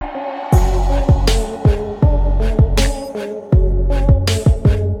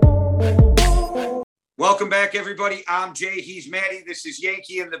Welcome back, everybody. I'm Jay. He's Maddie. This is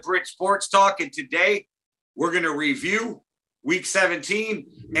Yankee and the Brit Sports Talk. And today we're going to review Week 17.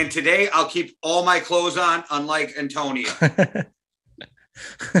 And today I'll keep all my clothes on, unlike Antonio.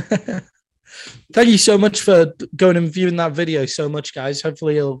 Thank you so much for going and viewing that video so much, guys.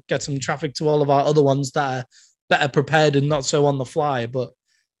 Hopefully it'll get some traffic to all of our other ones that are better prepared and not so on the fly. But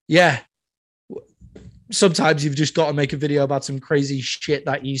yeah, sometimes you've just got to make a video about some crazy shit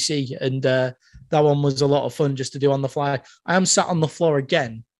that you see. And that one was a lot of fun just to do on the fly. I am sat on the floor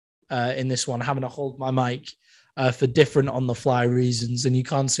again in this one, having to hold my mic for different on the fly reasons. And you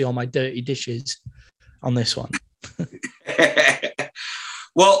can't see all my dirty dishes on this one.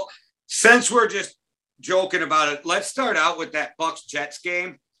 Well, since we're just joking about it, let's start out with that Bucs-Jets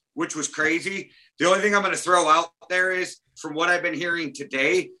game, which was crazy. The only thing I'm going to throw out there is, from what I've been hearing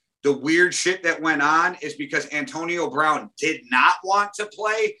today, the weird shit that went on is because Antonio Brown did not want to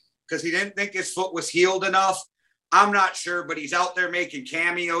play because he didn't think his foot was healed enough. I'm not sure, but he's out there making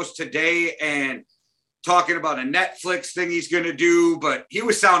cameos today and talking about a Netflix thing he's going to do, but he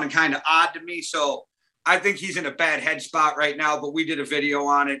was sounding kind of odd to me, so I think he's in a bad head spot right now, but we did a video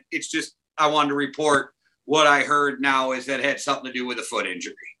on it. It's just, I wanted to report what I heard now is that it had something to do with a foot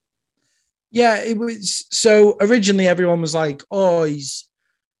injury. Yeah, it was. So originally everyone was like, oh, he's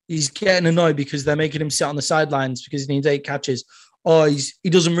getting annoyed because they're making him sit on the sidelines because he needs 8 catches. Or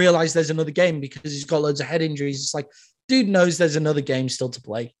he doesn't realize there's another game because he's got loads of head injuries. It's like, dude knows there's another game still to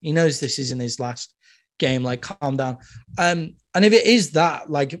play. He knows this isn't his last game. Like, calm down. And if it is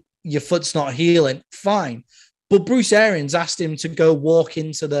that, like, your foot's not healing, fine. But Bruce Arians asked him to go walk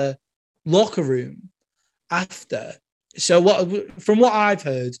into the locker room after. So from what I've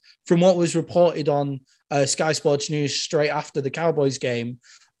heard, from what was reported on Sky Sports News straight after the Cowboys game,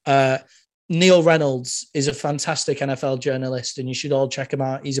 Neil Reynolds is a fantastic NFL journalist, and you should all check him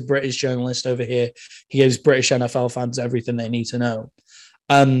out. He's a British journalist over here. He gives British NFL fans everything they need to know.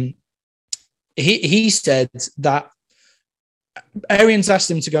 He said that Arians asked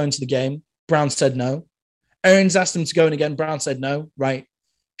him to go into the game. Brown said no. Arians asked him to go in again. Brown said no. Right.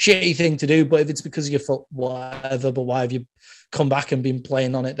 Shitty thing to do, but if it's because of your foot, whatever, but why have you come back and been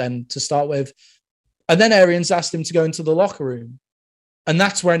playing on it then to start with? And then Arians asked him to go into the locker room. And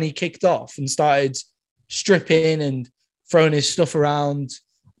that's when he kicked off and started stripping and throwing his stuff around,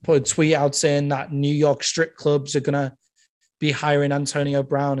 put a tweet out saying that New York strip clubs are going to be hiring Antonio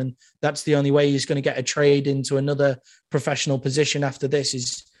Brown, and that's the only way he's going to get a trade into another professional position after this,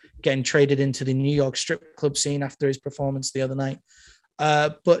 is getting traded into the New York strip club scene after his performance the other night.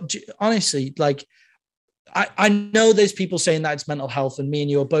 But honestly, like, I know there's people saying that it's mental health, and me and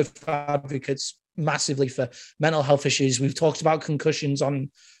you are both advocates massively for mental health issues. We've talked about concussions on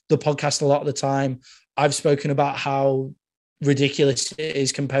the podcast a lot of the time. I've spoken about how ridiculous it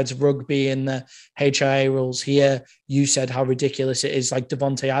is compared to rugby and the HIA rules here. You said how ridiculous it is, like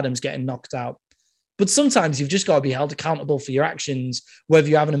Devontae Adams getting knocked out. But sometimes you've just got to be held accountable for your actions, whether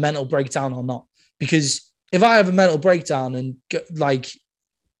you're having a mental breakdown or not. Because if I have a mental breakdown and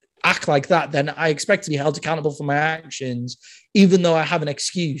act like that, then I expect to be held accountable for my actions, even though I have an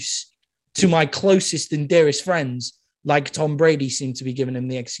excuse to my closest and dearest friends, like Tom Brady seemed to be giving him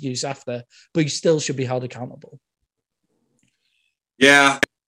the excuse after, but you still should be held accountable. Yeah,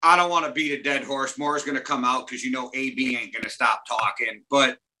 I don't want to beat a dead horse. More is going to come out because, AB ain't going to stop talking.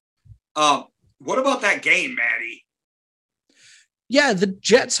 But what about that game, Maddie? Yeah, the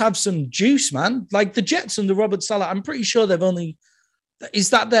Jets have some juice, man. Like the Jets under Robert Saleh, I'm pretty sure they've only... Is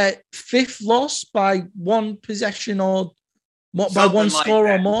that their 5th loss by one possession or what, by one score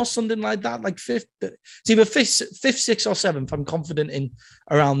or more? Something like that. Like 5th. It's either 5th, 6th, or 7th. I'm confident in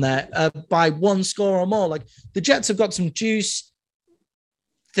around there by one score or more. Like the Jets have got some juice.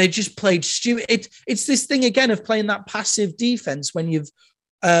 They just played stupid. It's this thing again of playing that passive defense when you're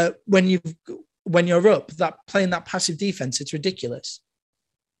up. That playing that passive defense, it's ridiculous.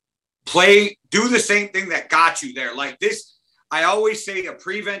 Do the same thing that got you there. Like this, I always say a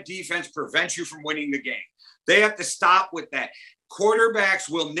prevent defense prevents you from winning the game. They have to stop with that. Quarterbacks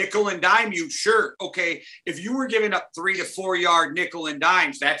will nickel and dime you. Sure. Okay. If you were giving up 3 to 4 yard nickel and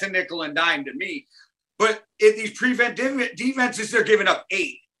dimes, that's a nickel and dime to me. But if these prevent defenses, they're giving up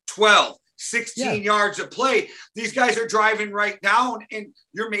 8, 12, 16 yards of play. These guys are driving right down, and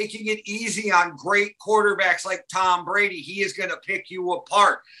you're making it easy on great quarterbacks like Tom Brady. He is going to pick you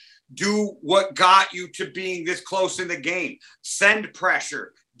apart. Do what got you to being this close in the game. Send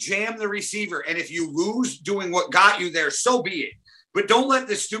pressure. Jam the receiver. And if you lose doing what got you there, so be it. But don't let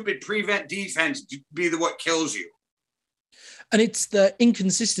the stupid prevent defense be what kills you. And it's the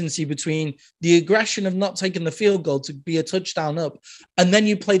inconsistency between the aggression of not taking the field goal to be a touchdown up, and then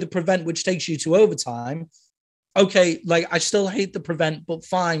you play the prevent, which takes you to overtime. Okay, like I still hate the prevent, but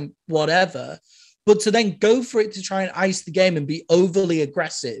fine, whatever. But to then go for it to try and ice the game and be overly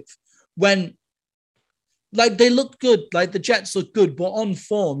aggressive when, like, they look good, like the Jets look good, but on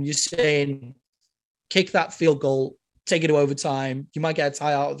form, you're saying kick that field goal, take it to overtime. You might get a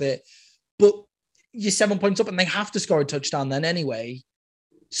tie out of it, but you're 7 points up and they have to score a touchdown then anyway.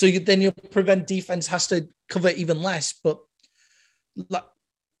 So then your prevent defense has to cover even less. But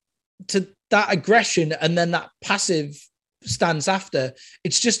to that aggression and then that passive stance after,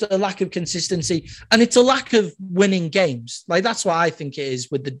 it's just a lack of consistency. And it's a lack of winning games. Like, that's what I think it is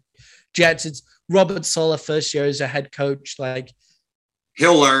with the Jets. It's Robert Saleh, first year as a head coach. Like,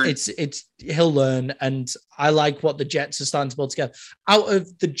 he'll learn. He'll learn. And I like what the Jets are starting to build together. Out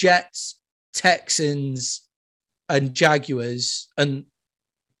of the Jets, Texans, and Jaguars, and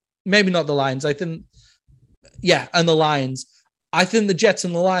maybe not the Lions, I think, and the Lions. I think the Jets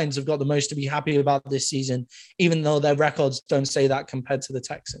and the Lions have got the most to be happy about this season, even though their records don't say that compared to the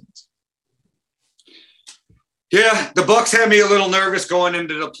Texans. Yeah, the Bucs had me a little nervous going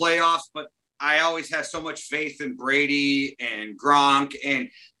into the playoffs, but I always have so much faith in Brady and Gronk. And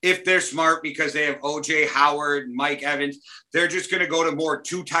if they're smart, because they have O.J. Howard and Mike Evans, they're just going to go to more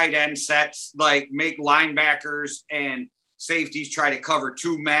 2 tight end sets, like make linebackers and safeties try to cover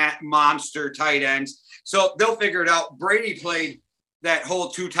 2 monster tight ends. So they'll figure it out. Brady played that whole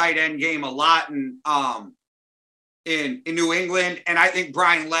 2 tight end game a lot in New England. And I think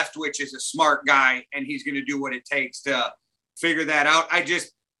Brian Leftwich is a smart guy, and he's going to do what it takes to figure that out.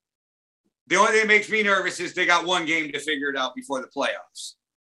 The only thing that makes me nervous is they got 1 game to figure it out before the playoffs.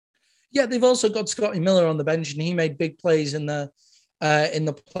 Yeah, they've also got Scotty Miller on the bench, and he made big plays in the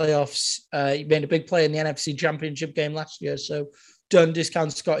playoffs. He made a big play in the NFC Championship game last year, so don't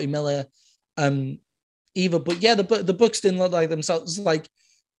discount Scotty Miller either. But yeah, the Bucs didn't look like themselves. Like,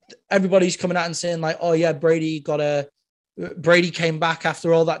 everybody's coming out and saying like, oh yeah, Brady came back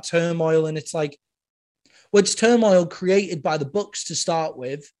after all that turmoil, and it's like, well, it's turmoil created by the Bucs to start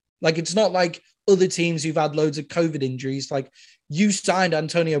with. Like, it's not like other teams who've had loads of COVID injuries. Like, you signed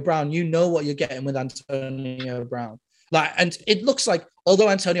Antonio Brown, you know what you're getting with Antonio Brown. Like, and it looks like, although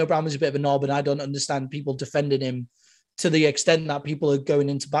Antonio Brown was a bit of a knob, and I don't understand people defending him to the extent that people are going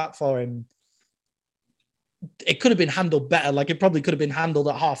into bat for him, it could have been handled better. Like, it probably could have been handled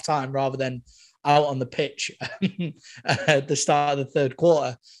at halftime rather than out on the pitch at the start of the third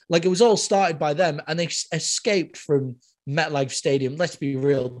quarter. Like, it was all started by them, and they escaped from MetLife Stadium. Let's be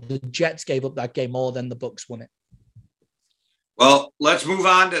real. The Jets gave up that game more than the Bucs won it. Well, let's move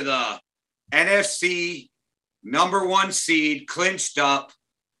on to the NFC number 1 seed, clinched up.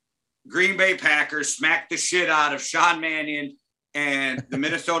 Green Bay Packers smacked the shit out of Sean Mannion and the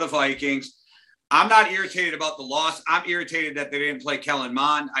Minnesota Vikings. I'm not irritated about the loss. I'm irritated that they didn't play Kellen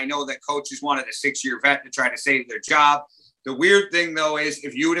Mond. I know that coaches wanted a 6-year vet to try to save their job. The weird thing, though, is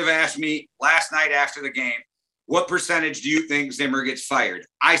if you would have asked me last night after the game, what percentage do you think Zimmer gets fired?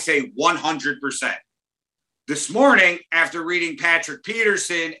 I say 100%. This morning, after reading Patrick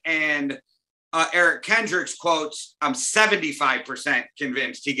Peterson and Eric Kendricks quotes, I'm 75%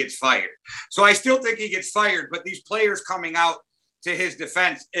 convinced he gets fired. So I still think he gets fired, but these players coming out to his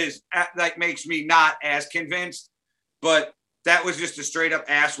defense makes me not as convinced. But that was just a straight up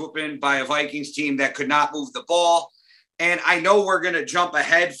ass whooping by a Vikings team that could not move the ball. And I know we're going to jump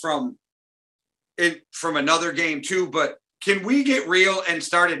ahead from another game too, but can we get real and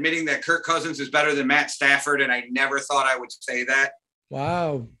start admitting that Kirk Cousins is better than Matt Stafford? And I never thought I would say that.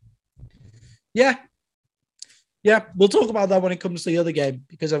 Wow. Yeah. We'll talk about that when it comes to the other game,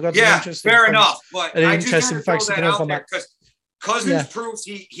 because I've got some interesting fair enough. But I just interesting facts to come up on that, because Cousins proves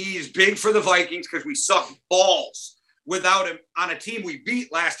he is big for the Vikings, because we suck balls without him on a team we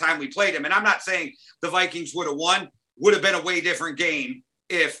beat last time we played him. And I'm not saying the Vikings would have won, would have been a way different game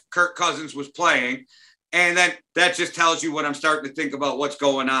if Kirk Cousins was playing. And then that just tells you what I'm starting to think about what's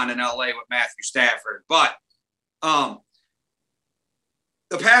going on in LA with Matthew Stafford. But the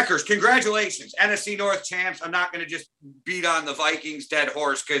Packers, congratulations, NFC North champs. I'm not going to just beat on the Vikings dead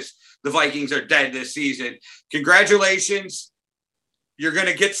horse, because the Vikings are dead this season. Congratulations. You're going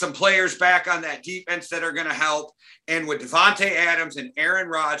to get some players back on that defense that are going to help. And with Devontae Adams and Aaron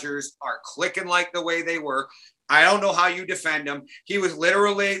Rodgers are clicking like the way they were, I don't know how you defend him. He was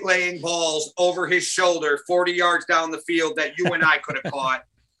literally laying balls over his shoulder 40 yards down the field that you and I could have caught.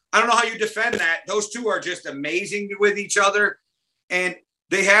 I don't know how you defend that. Those two are just amazing with each other. And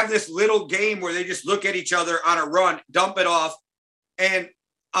they have this little game where they just look at each other on a run, dump it off. And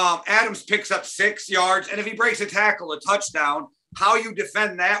Adams picks up 6 yards, and if he breaks a tackle, a touchdown. How you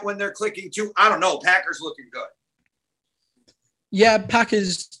defend that when they're clicking too? I don't know. Packers looking good. Yeah,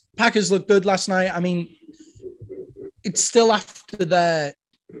 Packers looked good last night. I mean, it's still after their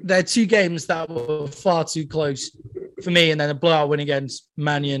 2 games that were far too close for me, and then a blowout win against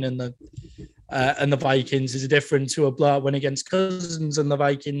Mannion and the Vikings is different to a blowout win against Cousins and the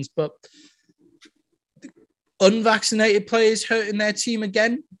Vikings. But unvaccinated players hurting their team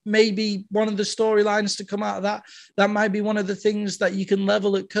again, maybe one of the storylines to come out of that. That might be one of the things that you can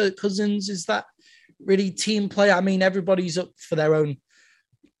level at Kirk Cousins, is that really team play. I mean, everybody's up for their own.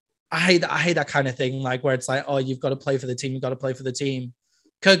 I hate that kind of thing, like where it's like, oh, you've got to play for the team. You've got to play for the team.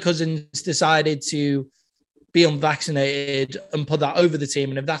 Kirk Cousins decided to be unvaccinated and put that over the team.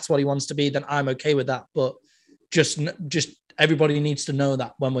 And if that's what he wants to be, then I'm okay with that. But just everybody needs to know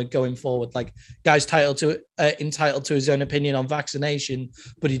that when we're going forward, like, guy's entitled to his own opinion on vaccination,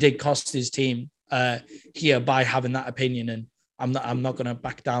 but he did cost his team here by having that opinion. And I'm not going to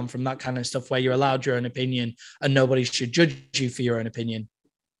back down from that kind of stuff where you're allowed your own opinion and nobody should judge you for your own opinion.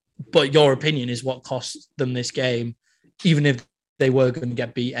 But your opinion is what cost them this game, even if they were going to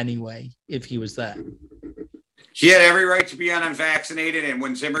get beat anyway, if he was there. He had every right to be unvaccinated, and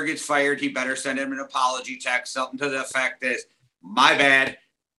when Zimmer gets fired, he better send him an apology text, something to the effect that, my bad.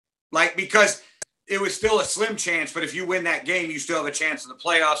 Like, because it was still a slim chance, but if you win that game, you still have a chance in the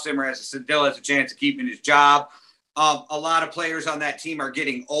playoffs. Zimmer still has a chance of keeping his job. A lot of players on that team are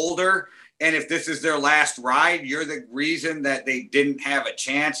getting older, and if this is their last ride, you're the reason that they didn't have a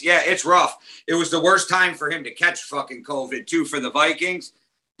chance. Yeah, it's rough. It was the worst time for him to catch fucking COVID, too, for the Vikings,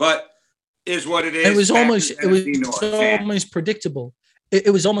 but is what it is. It was almost predictable.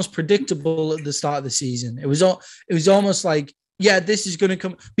 It was almost predictable at the start of the season. It was almost like, yeah, this is going to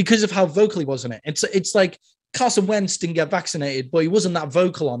come because of how vocal he was on it. It's like Carson Wentz didn't get vaccinated, but he wasn't that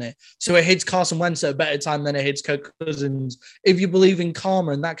vocal on it. So it hits Carson Wentz at a better time than it hits Kirk Cousins. If you believe in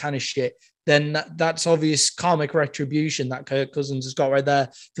karma and that kind of shit, then that's obvious karmic retribution that Kirk Cousins has got right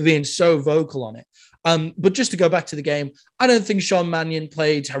there for being so vocal on it. But just to go back to the game, I don't think Sean Mannion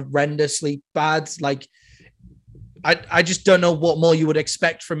played horrendously bad. Like, I just don't know what more you would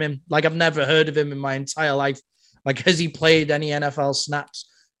expect from him. Like, I've never heard of him in my entire life. Like, has he played any NFL snaps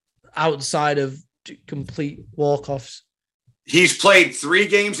outside of complete walk-offs? He's played 3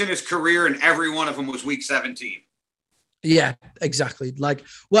 games in his career, and every one of them was week 17. Yeah, exactly. Like,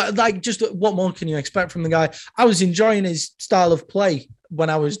 well, like, just what more can you expect from the guy? I was enjoying his style of play when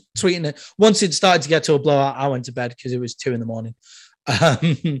I was tweeting it. Once it started to get to a blowout, I went to bed because it was 2 a.m.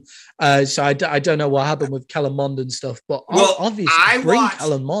 So I don't know what happened with Kellen Mond and stuff, but obviously bring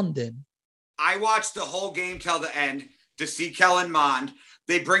Kellen Mond in. I watched the whole game till the end to see Kellen Mond.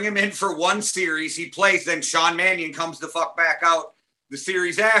 They bring him in for 1 series. He plays, then Sean Mannion comes the fuck back out the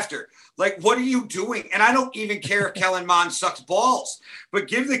series after. Like, what are you doing? And I don't even care if Kellen Mond sucks balls, but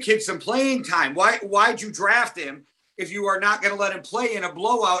give the kid some playing time. Why'd you draft him if you are not going to let him play in a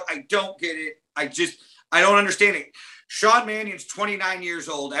blowout? I don't get it. I don't understand it. Sean Mannion's 29 years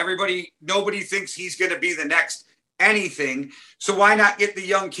old. Nobody thinks he's going to be the next anything. So why not get the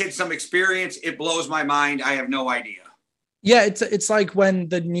young kid some experience? It blows my mind. I have no idea. Yeah, it's like when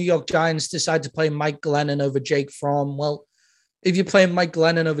the New York Giants decide to play Mike Glennon over Jake Fromm. Well, if you're playing Mike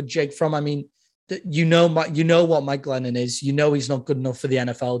Glennon over Jake Fromm, I mean, you know what Mike Glennon is. You know he's not good enough for the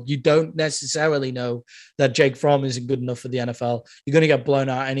NFL. You don't necessarily know that Jake Fromm isn't good enough for the NFL. You're going to get blown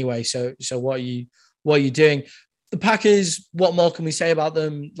out anyway. So what are you doing? The Packers, what more can we say about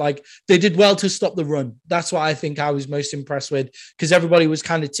them? Like, they did well to stop the run. That's what I think I was most impressed with, because everybody was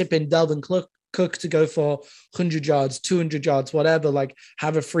kind of tipping Delvin Cook to go for 100 yards, 200 yards, whatever, like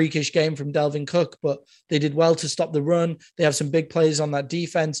have a freakish game from Delvin Cook, but they did well to stop the run. They have some big players on that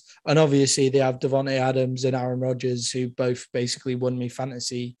defense. And obviously they have Devontae Adams and Aaron Rodgers, who both basically won me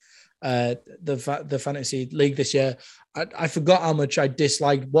fantasy, the fantasy league this year. I forgot how much I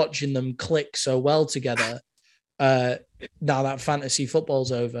disliked watching them click so well together. Now that fantasy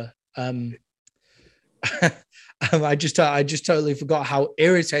football's over. I just totally forgot how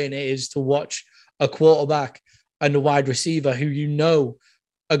irritating it is to watch a quarterback and a wide receiver who you know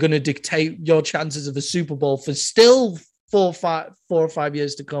are going to dictate your chances of a Super Bowl for still 4 or 5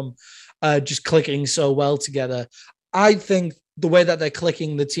 years to come, just clicking so well together. I think the way that they're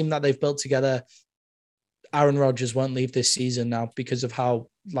clicking, the team that they've built together, Aaron Rodgers won't leave this season now because of how,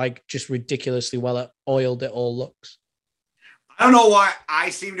 like, just ridiculously well oiled it all looks. I don't know why I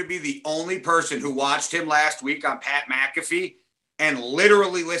seem to be the only person who watched him last week on Pat McAfee and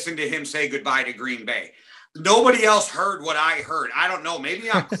literally listened to him say goodbye to Green Bay. Nobody else heard what I heard. I don't know.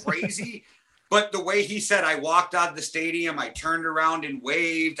 Maybe I'm crazy. But the way he said, I walked out of the stadium, I turned around and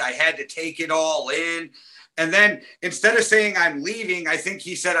waved. I had to take it all in. And then instead of saying I'm leaving, I think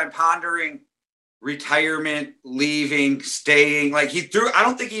he said I'm pondering retirement, leaving, staying. Like I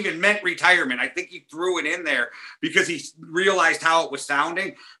don't think he even meant retirement. I think he threw it in there because he realized how it was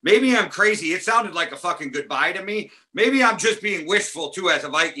sounding. Maybe I'm crazy. It sounded like a fucking goodbye to me. Maybe I'm just being wishful too as a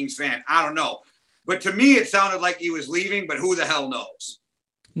Vikings fan. I don't know. But to me, it sounded like he was leaving, but who the hell knows?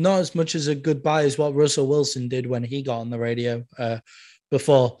 Not as much as a goodbye as what Russell Wilson did when he got on the radio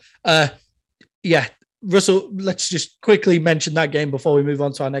before. Yeah, Russell, let's just quickly mention that game before we move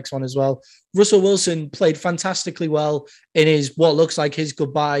on to our next one as well. Russell Wilson played fantastically well in what looks like his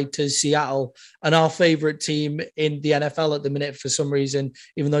goodbye to Seattle, and our favorite team in the NFL at the minute for some reason,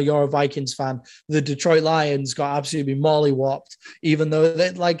 even though you're a Vikings fan. The Detroit Lions got absolutely mollywopped, even though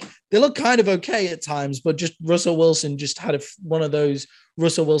they look kind of okay at times, but just Russell Wilson just had one of those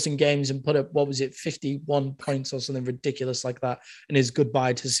Russell Wilson games and put up, 51 points or something ridiculous like that in his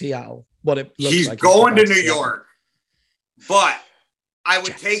goodbye to Seattle. What it looks He's like. He's going to New York, but I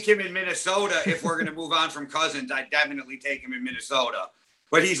would take him in Minnesota if we're going to move on from Cousins. I'd definitely take him in Minnesota,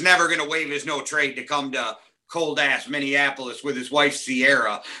 but he's never going to waive his no trade to come to cold ass Minneapolis with his wife,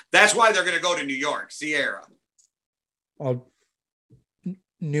 Sierra. That's why they're going to go to New York, Sierra. Or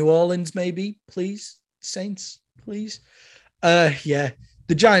New Orleans, maybe, please. Saints, please. Yeah,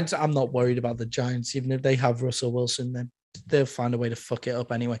 the Giants, I'm not worried about the Giants. Even if they have Russell Wilson, then they'll find a way to fuck it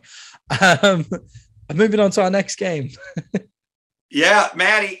up anyway. Moving on to our next game. Yeah,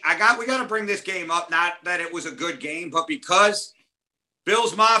 Maddie, we got to bring this game up. Not that it was a good game, but because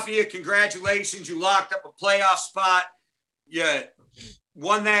Bills Mafia, congratulations. You locked up a playoff spot. You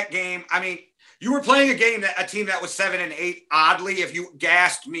won that game. I mean, you were playing a team that was 7-8. Oddly, if you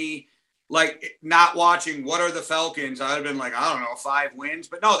gassed me, like not watching what are the Falcons, I'd have been like, I don't know, 5 wins.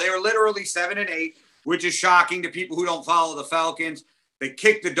 But no, they were literally 7-8, which is shocking to people who don't follow the Falcons. They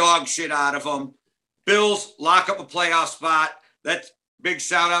kicked the dog shit out of them. Bills lock up a playoff spot. That's big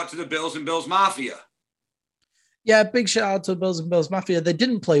shout out to the Bills and Bills Mafia. Yeah, big shout out to the Bills and Bills Mafia. They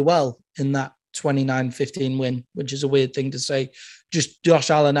didn't play well in that 29-15 win, which is a weird thing to say. Just Josh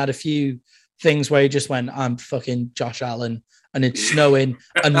Allen had a few things where he just went, I'm fucking Josh Allen, and it's snowing,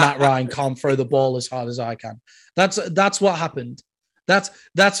 and Matt Ryan can't throw the ball as hard as I can. That's what happened.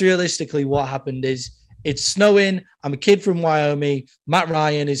 That's realistically what happened. Is it's snowing. I'm a kid from Wyoming. Matt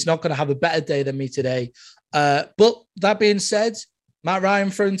Ryan is not going to have a better day than me today. But that being said, Matt Ryan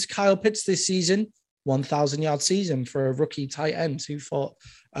thrown to Kyle Pitts this season, 1,000-yard season for a rookie tight end. Who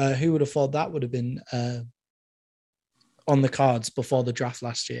would have thought that would have been on the cards before the draft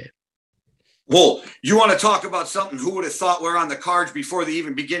last year? Well, you want to talk about something who would have thought were on the cards before the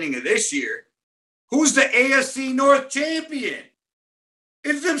even beginning of this year? Who's the AFC North champion?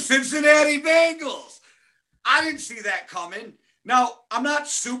 It's them Cincinnati Bengals. I didn't see that coming. Now, I'm not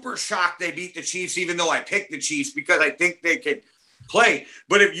super shocked they beat the Chiefs, even though I picked the Chiefs because I think they could play.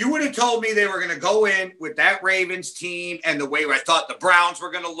 But if you would have told me they were going to go in with that Ravens team and the way I thought the Browns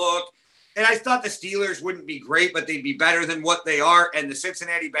were going to look, and I thought the Steelers wouldn't be great, but they'd be better than what they are, and the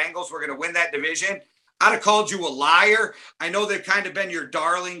Cincinnati Bengals were going to win that division, I'd have called you a liar. I know they've kind of been your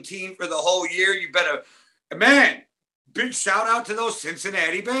darling team for the whole year. You better, man, big shout out to those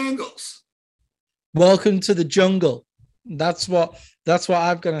Cincinnati Bengals. Welcome to the jungle. That's what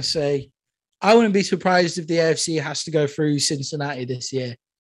I'm going to say. I wouldn't be surprised if the AFC has to go through Cincinnati this year.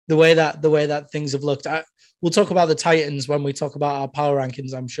 The way that things have looked. We'll talk about the Titans when we talk about our power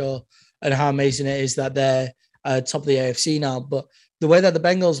rankings, I'm sure, and how amazing it is that they're top of the AFC now. But the way that the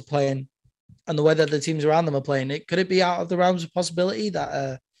Bengals are playing and the way that the teams around them are playing, could it be out of the realms of possibility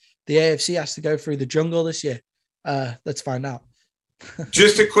that the AFC has to go through the jungle this year? Let's find out.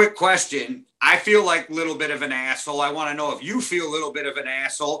 Just a quick question. I feel like a little bit of an asshole. I want to know if you feel a little bit of an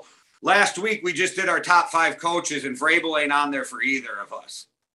asshole. Last week, we just did our top 5 coaches, and Vrabel ain't on there for either of us.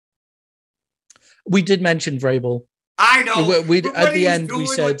 We did mention Vrabel. I know. We at the end we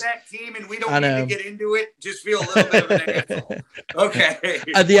said that team, and we don't need to get into it. Just feel a little bit of an asshole. Okay.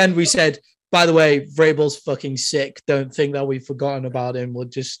 At the end, we said, by the way, Vrabel's fucking sick. Don't think that we've forgotten about him. We'll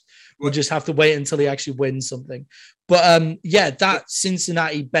just have to wait until he actually wins something. But that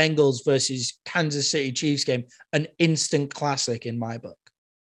Cincinnati Bengals versus Kansas City Chiefs game, an instant classic in my book.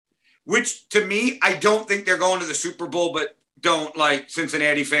 Which, to me, I don't think they're going to the Super Bowl, but don't,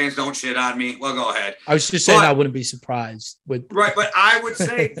 Cincinnati fans, don't shit on me. Well, go ahead. I was just saying I wouldn't be surprised. Right, but I would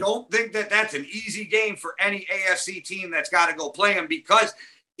say don't think that that's an easy game for any AFC team that's got to go play them, because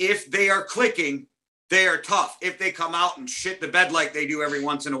if they are clicking, they are tough. If they come out and shit the bed like they do every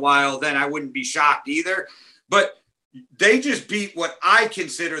once in a while, then I wouldn't be shocked either. But they just beat what I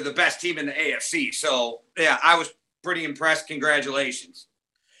consider the best team in the AFC. So, yeah, I was pretty impressed. Congratulations.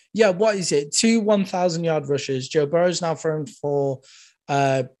 Yeah, what is it? 2 1,000-yard rushes. Joe Burrow's now thrown for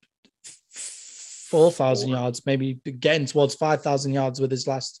 4,000 yards, maybe getting towards 5,000 yards with his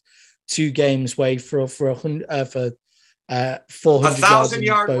last 2 games, way for 400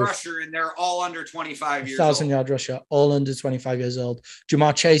 1,000-yard rusher, and they're all under 25 years old. 1,000-yard rusher, all under 25 years old.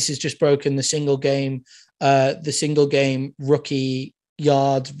 Jamar Chase has just broken the single game rookie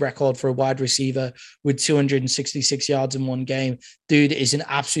yard record for a wide receiver with 266 yards in one game. Dude is an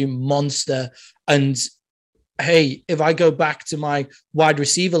absolute monster. And hey, if I go back to my wide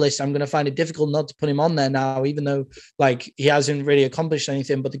receiver list, I'm going to find it difficult not to put him on there now, even though like he hasn't really accomplished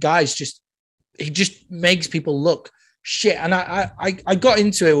anything. But the guy's he just makes people look shit. And I got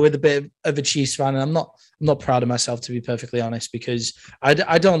into it with a bit of a Chiefs fan, and I'm not proud of myself, to be perfectly honest, because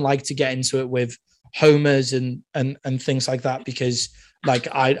I don't like to get into it with homers and things like that, because like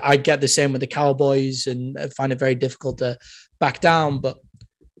I get the same with the Cowboys and I find it very difficult to back down. But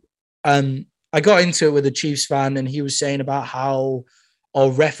I got into it with a Chiefs fan, and he was saying about how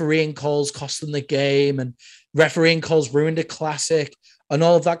refereeing calls cost them the game and refereeing calls ruined a classic and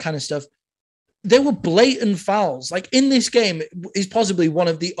all of that kind of stuff. There were blatant fouls. Like in this game is possibly one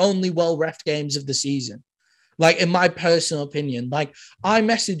of the only well-reffed games of the season. Like in my personal opinion, like I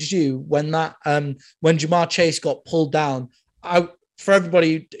messaged you when when Jamar Chase got pulled down. For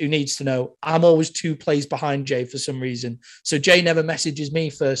everybody who needs to know, I'm always 2 plays behind Jay for some reason. So Jay never messages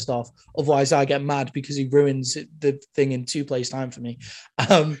me first off. Otherwise, I get mad because he ruins the thing in 2 plays time for me.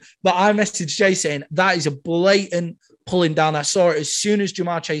 But I messaged Jay saying that is a blatant pulling down. I saw it as soon as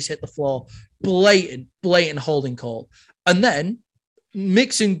Jamar Chase hit the floor. Blatant holding call. And then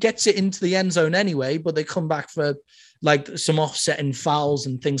Mixon gets it into the end zone anyway, but they come back for like some offsetting fouls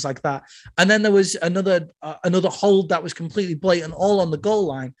and things like that. And then there was another hold that was completely blatant, all on the goal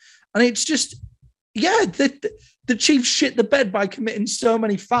line. And it's just, yeah, the Chiefs shit the bed by committing so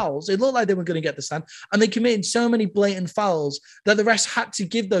many fouls. It looked like they were going to get the stand, and they committed so many blatant fouls that the refs had to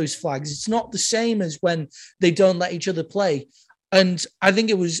give those flags. It's not the same as when they don't let each other play. And I think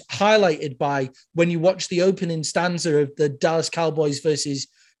it was highlighted by when you watch the opening stanza of the Dallas Cowboys versus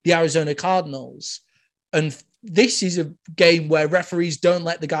the Arizona Cardinals. And this is a game where referees don't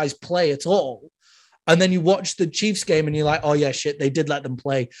let the guys play at all. And then you watch the Chiefs game and you're like, oh yeah, shit, they did let them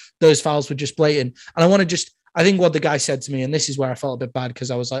play. Those fouls were just blatant. And I think what the guy said to me, and this is where I felt a bit bad,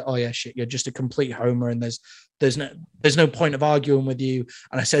 because I was like, oh yeah, shit, you're just a complete homer and there's no point of arguing with you.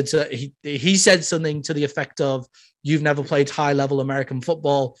 And I said he said something to the effect of, you've never played high-level American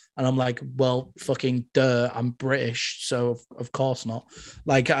football. And I'm like, well, fucking duh, I'm British, so of course not.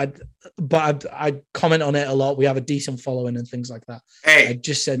 Like, I comment on it a lot. We have a decent following and things like that. Hey, I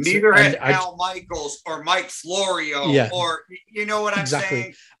just said neither has Al Michaels or Mike Florio, yeah, or you know what I'm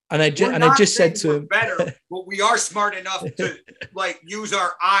saying? And I just said to him, better, but we are smart enough to like use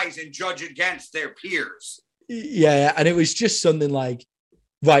our eyes and judge against their peers. Yeah, and it was just something like,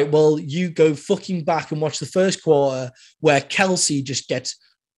 right, well, you go fucking back and watch the first quarter where Kelsey gets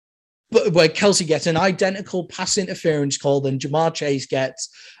an identical pass interference call than Jamar Chase gets.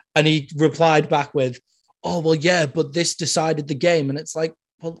 And he replied back with, oh, well, yeah, but this decided the game. And it's like,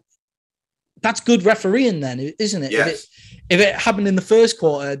 well, that's good refereeing then, isn't it? Yes. If it happened in the first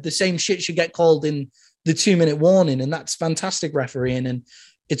quarter, the same shit should get called in the 2-minute warning. And that's fantastic refereeing. And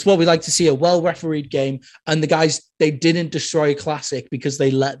it's what we like to see, a well-refereed game. And the guys, they didn't destroy a classic because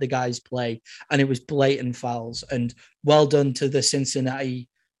they let the guys play. And it was blatant fouls. And well done to the Cincinnati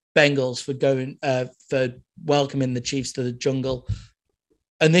Bengals for welcoming the Chiefs to the jungle.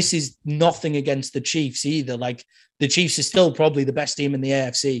 And this is nothing against the Chiefs either. Like, the Chiefs are still probably the best team in the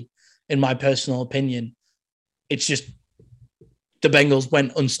AFC, in my personal opinion. It's just the Bengals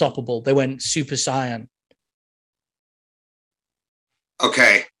went unstoppable. They went Super Saiyan.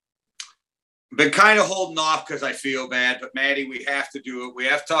 Okay. Been kind of holding off because I feel bad, but Maddie, we have to do it. We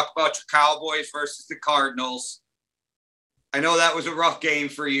have to talk about your Cowboys versus the Cardinals. I know that was a rough game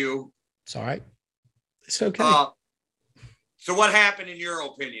for you. It's all right. It's okay. So what happened in your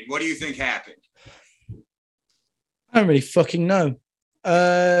opinion? What do you think happened? I don't really fucking know.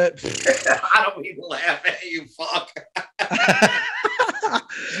 I don't even laugh at you, fuck.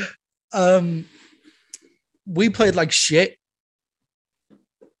 We played like shit.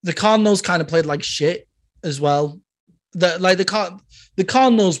 The Cardinals kind of played like shit as well. The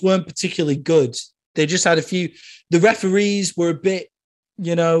Cardinals weren't particularly good. They just had a few. The referees were a bit,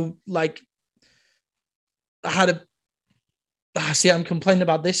 like, I'm complaining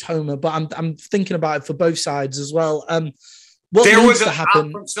about this, Homer, but I'm thinking about it for both sides as well. What there needs was to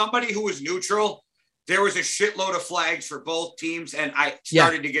happen from somebody who was neutral. there was a shitload of flags for both teams, and I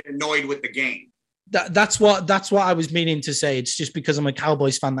started to get annoyed with the game. That's what I was meaning to say. It's just because I'm a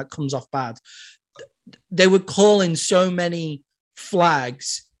Cowboys fan that comes off bad. They were calling so many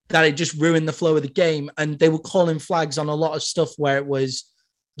flags that it just ruined the flow of the game, and they were calling flags on a lot of stuff where it was,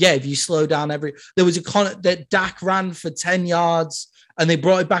 if you slow down there was that Dak ran for 10 yards and they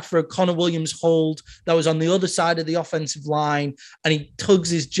brought it back for a Connor Williams hold that was on the other side of the offensive line, and he tugs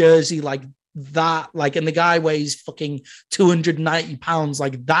his jersey like that, and the guy weighs fucking 290 pounds.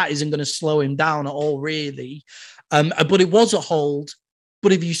 Like, that isn't going to slow him down at all, really. But it was a hold.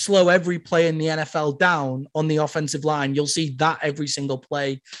 But if you slow every play in the NFL down on the offensive line, you'll see that every single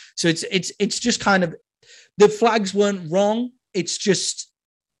play. So it's just kind of, the flags weren't wrong. It's just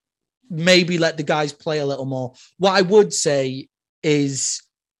maybe let the guys play a little more. What I would say is,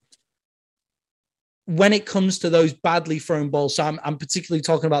 when it comes to those badly thrown balls, so I'm particularly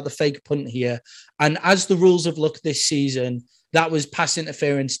talking about the fake punt here. And as the rules have looked this season, that was pass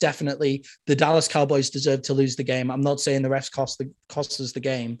interference. Definitely, the Dallas Cowboys deserve to lose the game. I'm not saying the refs cost us the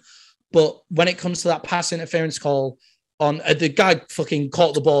game, but when it comes to that pass interference call on the guy, fucking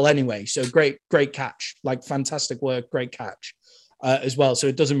caught the ball anyway. So great catch, fantastic work, great catch as well. So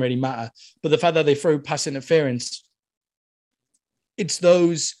it doesn't really matter. But the fact that they throw pass interference, it's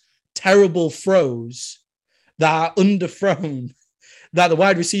those terrible throws that are underthrown, that the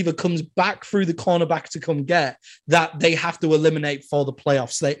wide receiver comes back through the cornerback to come get, that they have to eliminate for the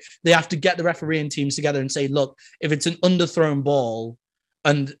playoffs. They have to get the referee and teams together and say, look, if it's an underthrown ball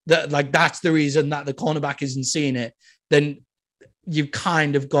and that's the reason that the cornerback isn't seeing it, then you've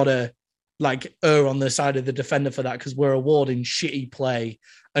kind of got to err on the side of the defender for that, because we're awarding shitty play,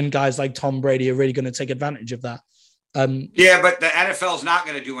 and guys like Tom Brady are really going to take advantage of that. But the NFL is not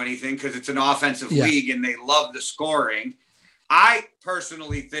going to do anything because it's an offensive league and they love the scoring. I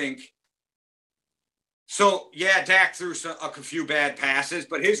personally think so. Yeah, Dak threw a few bad passes,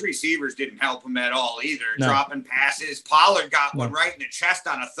 but his receivers didn't help him at all either. No. Dropping passes. Pollard got one right in the chest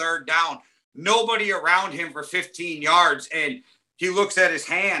on a third down. Nobody around him for 15 yards. And he looks at his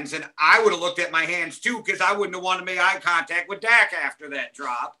hands, and I would have looked at my hands too, because I wouldn't have wanted to make eye contact with Dak after that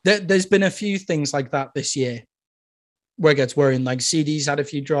drop. There's been a few things like that this year where it gets worrying. CD's had a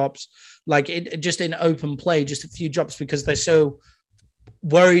few drops, just in open play, just a few drops, because they're so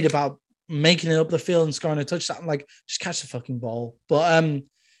worried about making it up the field and scoring a touchdown. Just catch the fucking ball. But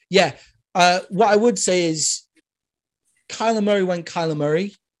what I would say is Kyler Murray went Kyler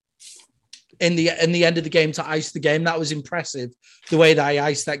Murray in the end of the game to ice the game. That was impressive, the way that he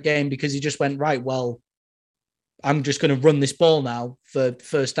iced that game, because he just went, right, well, I'm just going to run this ball now for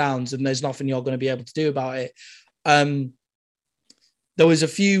first downs, and there's nothing you're going to be able to do about it. There was a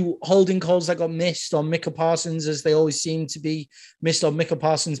few holding calls that got missed on Micah Parsons, as they always seem to be missed on Micah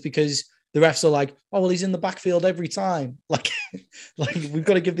Parsons, because the refs are like, oh, well, he's in the backfield every time. We've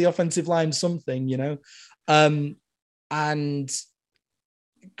got to give the offensive line something, and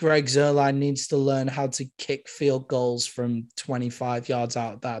Greg Zuerlein needs to learn how to kick field goals from 25 yards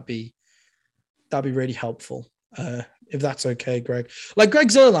out. That'd be really helpful. If that's okay, Greg. Greg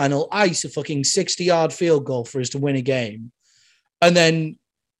Zuerlein will ice a fucking 60-yard field goal for us to win a game, and then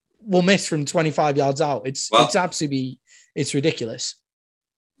we'll miss from 25 yards out. It's absolutely, it's ridiculous.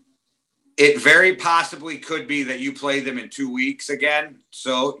 It very possibly could be that you play them in 2 weeks again,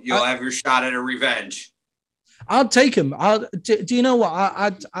 so you'll have your shot at a revenge. I'd take him. Do you know what?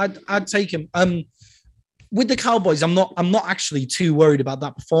 I'd take him. With the Cowboys, I'm not actually too worried about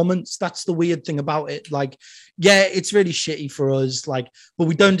that performance. That's the weird thing about it. It's really shitty for us. But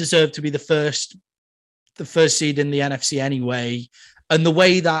we don't deserve to be the first seed in the NFC anyway. And the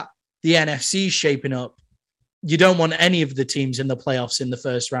way that the NFC is shaping up, you don't want any of the teams in the playoffs in the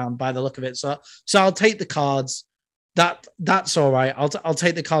first round by the look of it. So I'll take the Cards. That's all right. I'll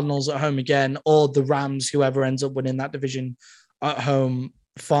take the Cardinals at home again, or the Rams, whoever ends up winning that division at home.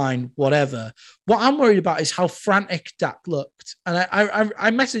 Fine, whatever. What I'm worried about is how frantic Dak looked. And I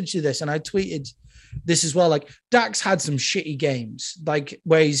messaged you this, and I tweeted this as well. Dak's had some shitty games,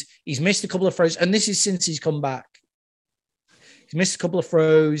 where he's missed a couple of throws, and this is since he's come back. He's missed a couple of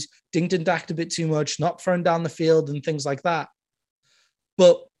throws, dinged and dacked a bit too much, not thrown down the field and things like that.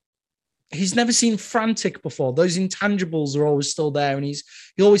 But he's never seen frantic before. Those intangibles are always still there, and he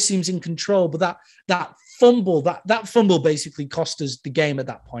always seems in control. But that fumble basically cost us the game at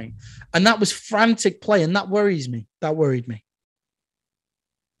that point. And that was frantic play, and that worries me. That worried me.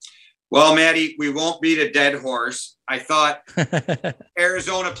 Well, Maddie, we won't beat a dead horse. I thought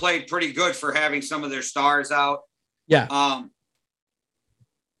Arizona played pretty good for having some of their stars out. Yeah.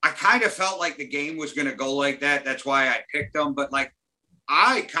 I kind of felt like the game was going to go like that. That's why I picked them. But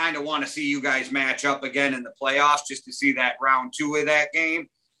I kind of want to see you guys match up again in the playoffs just to see that round 2 of that game.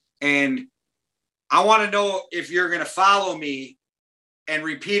 And I want to know if you're going to follow me and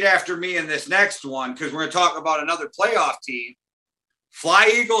repeat after me in this next one, because we're going to talk about another playoff team.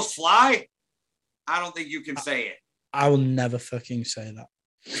 Fly, Eagles, fly. I don't think you can say it. I will never fucking say that.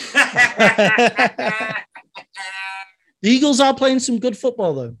 The Eagles are playing some good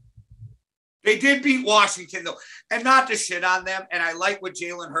football, though. They did beat Washington, though, and not to shit on them. And I like what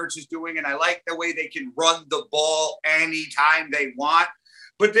Jalen Hurts is doing, and I like the way they can run the ball anytime they want.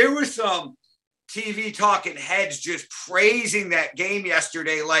 But there was some TV talking heads just praising that game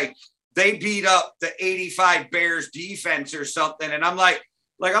yesterday, like they beat up the 85 Bears defense or something. And I'm like,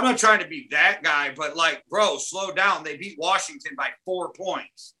 I'm not trying to be that guy, but like, bro, slow down. They beat Washington by 4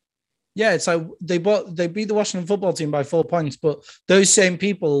 points. Yeah, it's like they beat the Washington football team by 4 points, but those same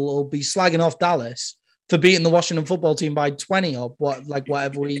people will be slagging off Dallas for beating the Washington football team by 20 or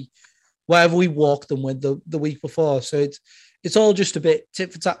whatever we walked them with the week before. So it's all just a bit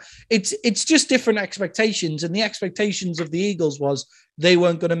tit for tat. It's just different expectations, and the expectations of the Eagles was they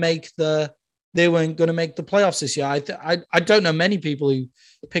weren't going to make the playoffs this year. I don't know many people who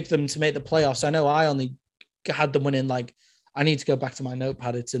picked them to make the playoffs. I know I only had them winning I need to go back to my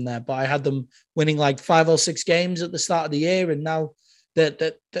notepad. It's in there, but I had them winning 5 or 6 games at the start of the year, and now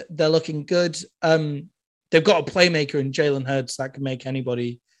they're looking good. They've got a playmaker in Jalen Hurts that can make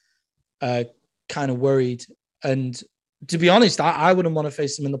anybody kind of worried. And to be honest, I wouldn't want to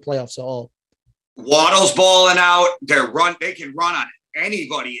face them in the playoffs at all. Waddle's balling out. They can run on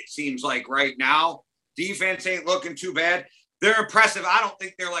anybody, it seems like right now. Defense ain't looking too bad. They're impressive. I don't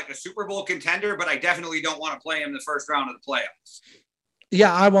think they're like a Super Bowl contender, but I definitely don't want to play them in the first round of the playoffs.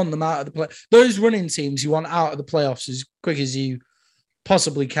 Yeah, I want them out of the play. Those running teams you want out of the playoffs as quick as you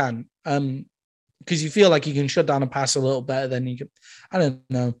possibly can, because you feel like you can shut down a pass a little better than you can. I don't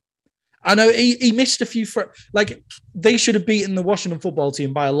know. I know he missed a few. They should have beaten the Washington football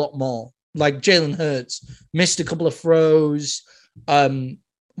team by a lot more. Like Jalen Hurts missed a couple of throws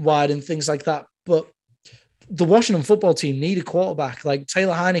wide and things like that, but the Washington football team need a quarterback. Like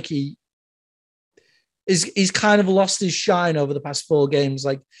Taylor Heineke he's kind of lost his shine over the past 4 games.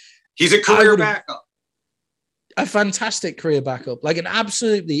 Like he's a career backup, a fantastic career backup, like an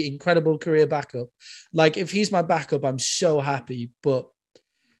absolutely incredible career backup. Like if he's my backup, I'm so happy. But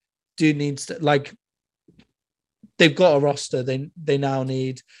dude needs to they've got a roster. They now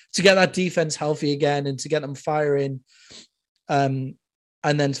need to get that defense healthy again and to get them firing, and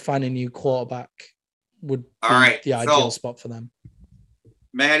then to find a new quarterback would be the ideal spot for them.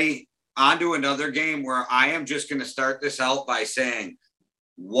 Maddie, on to another game where I am just going to start this out by saying,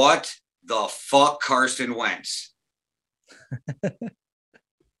 what the fuck, Carson Wentz?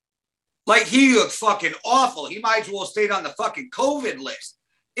 He looked fucking awful. He might as well have stayed on the fucking COVID list.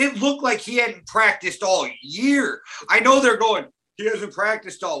 It looked like he hadn't practiced all year. I know they're going, he hasn't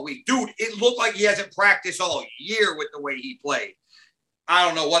practiced all week. Dude, it looked like he hasn't practiced all year with the way he played. I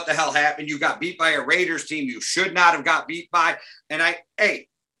don't know what the hell happened. You got beat by a Raiders team you should not have got beat by. And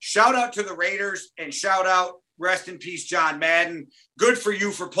shout out to the Raiders and shout out, rest in peace, John Madden. Good for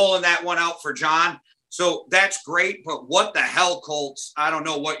you for pulling that one out for John. So that's great. But what the hell, Colts? I don't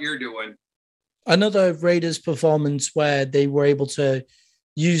know what you're doing. Another Raiders performance where they were able to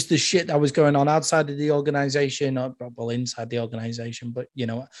use the shit that was going on outside of the organization, or inside the organization, but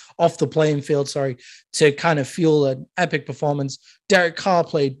off the playing field, to kind of fuel an epic performance. Derek Carr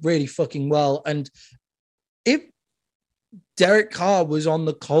played really fucking well. And if Derek Carr was on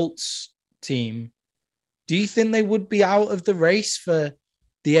the Colts team, do you think they would be out of the race for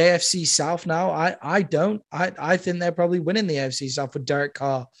the AFC South now? I don't. I think they're probably winning the AFC South with Derek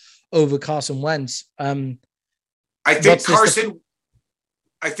Carr over Carson Wentz. I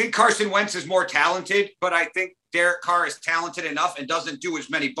think Carson Wentz is more talented, but I think Derek Carr is talented enough and doesn't do as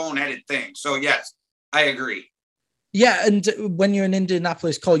many boneheaded things. So, yes, I agree. Yeah, and when you're an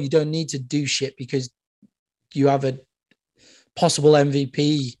Indianapolis Colt, you don't need to do shit because you have a possible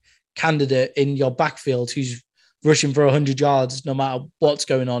MVP candidate in your backfield who's rushing for 100 yards no matter what's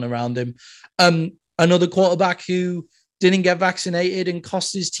going on around him. Another quarterback who didn't get vaccinated and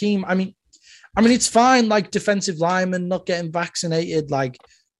cost his team. I mean, it's fine, defensive linemen not getting vaccinated,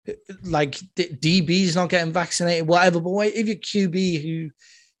 DBs not getting vaccinated, whatever. But if your QB, who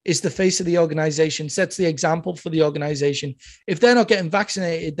is the face of the organization, sets the example for the organization, if they're not getting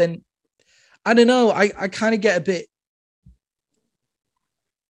vaccinated, then I don't know. I kind of get a bit.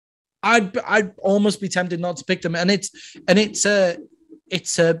 I'd almost be tempted not to pick them, and it's a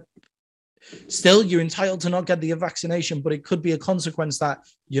Still, you're entitled to not get the vaccination, but it could be a consequence that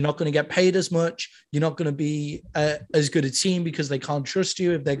you're not going to get paid as much. You're not going to be as good a team because they can't trust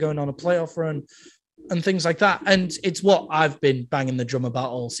you if they're going on a playoff run and things like that. And it's what I've been banging the drum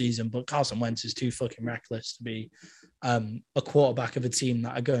about all season, but Carson Wentz is too fucking reckless to be a quarterback of a team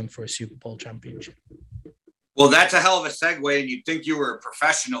that are going for a Super Bowl championship. Well, that's a hell of a segue, and you'd think you were a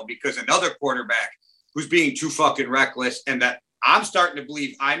professional because another quarterback who's being too fucking reckless and that I'm starting to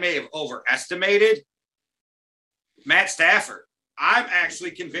believe I may have overestimated Matt Stafford. I'm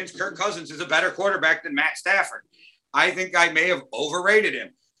actually convinced Kirk Cousins is a better quarterback than Matt Stafford. I think I may have overrated him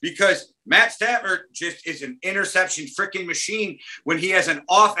because Matt Stafford just is an interception freaking machine. When he has an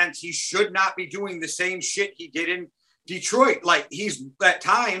offense, he should not be doing the same shit he did in Detroit. Like, he's at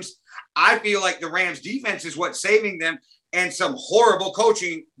times, I feel like the Rams defense is what's saving them, and some horrible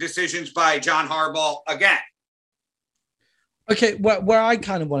coaching decisions by John Harbaugh again. Okay, where I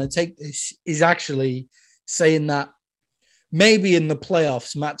kind of want to take this is actually saying that maybe in the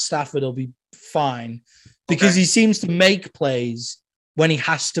playoffs, Matt Stafford will be fine because he seems to make plays when he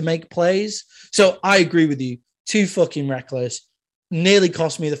has to make plays. So I agree with you. Too fucking reckless. Nearly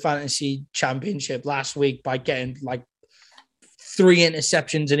cost me the fantasy championship last week by getting like 3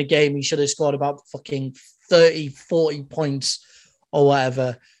 interceptions in a game. He should have scored about fucking 30, 40 points or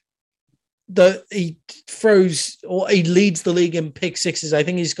whatever. He throws, or he leads the league in pick sixes. I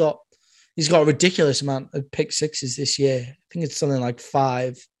think he's got a ridiculous amount of pick sixes this year. I think it's something like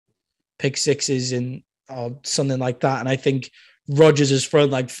 5 pick sixes or something like that. And I think Rodgers has thrown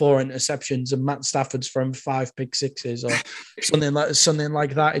like 4 interceptions and Matt Stafford's thrown 5 pick sixes or something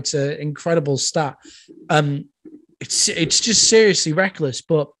like that. It's an incredible stat. It's just seriously reckless.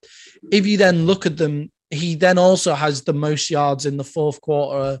 But if you then look at them, he then also has the most yards in the fourth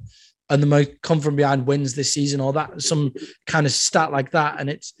quarter and the most come from behind wins this season, or that some kind of stat like that. And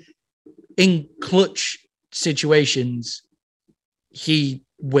it's in clutch situations, he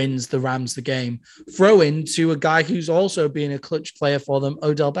wins the Rams the game. Throw in to a guy who's also being a clutch player for them,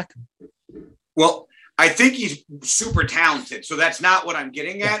 Odell Beckham. Well, I think he's super talented. So that's not what I'm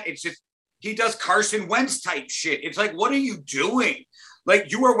getting at. It's just he does Carson Wentz type shit. It's like, what are you doing?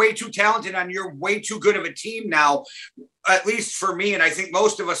 Like, you are way too talented and you're way too good of a team now, at least for me. And I think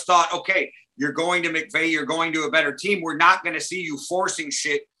most of us thought, okay, you're going to McVay, you're going to a better team. We're not going to see you forcing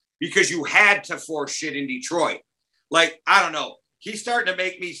shit because you had to force shit in Detroit. Like, I don't know. He's starting to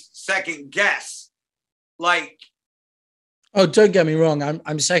make me second guess. Like, oh, don't get me wrong.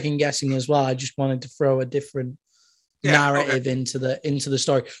 I'm second guessing as well. I just wanted to throw a different narrative into the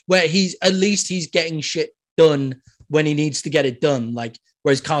story where he's getting shit done when he needs to get it done. Like,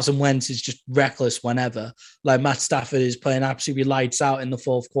 whereas Carson Wentz is just reckless whenever. Like, Matt Stafford is playing absolutely lights out in the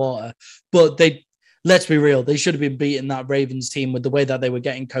fourth quarter. But let's be real, they should have been beating that Ravens team with the way that they were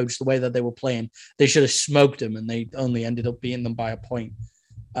getting coached, the way that they were playing. They should have smoked them, and they only ended up beating them by a point.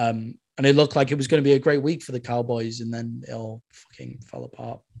 And it looked like it was going to be a great week for the Cowboys, and then it all fucking fell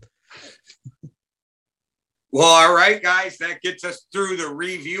apart. Well, all right, guys, that gets us through the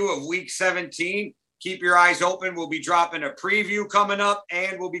review of Week 17. Keep your eyes open. We'll be dropping a preview coming up,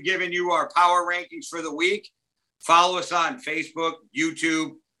 and we'll be giving you our power rankings for the week. Follow us on Facebook,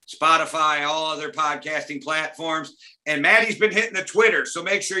 YouTube, Spotify, all other podcasting platforms. And Maddie's been hitting the Twitter, so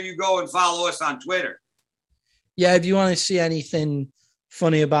make sure you go and follow us on Twitter. Yeah, if you want to see anything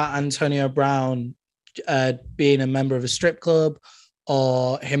funny about Antonio Brown being a member of a strip club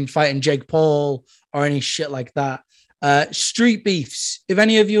or him fighting Jake Paul or any shit like that, Street Beefs. If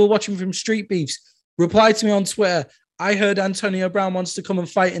any of you are watching from Street Beefs, reply to me on Twitter. I heard Antonio Brown wants to come and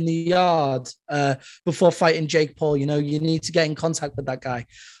fight in the yard before fighting Jake Paul. You know, you need to get in contact with that guy.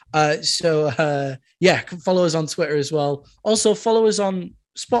 Follow us on Twitter as well. Also, follow us on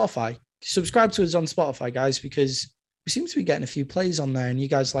Spotify. Subscribe to us on Spotify, guys, because we seem to be getting a few plays on there and you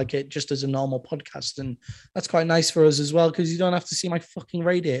guys like it just as a normal podcast. And that's quite nice for us as well, because you don't have to see my fucking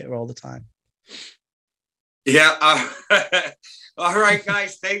radiator all the time. Yeah. All right,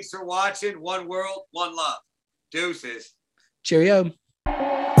 guys. Thanks for watching. One world, one love. Deuces. Cheerio.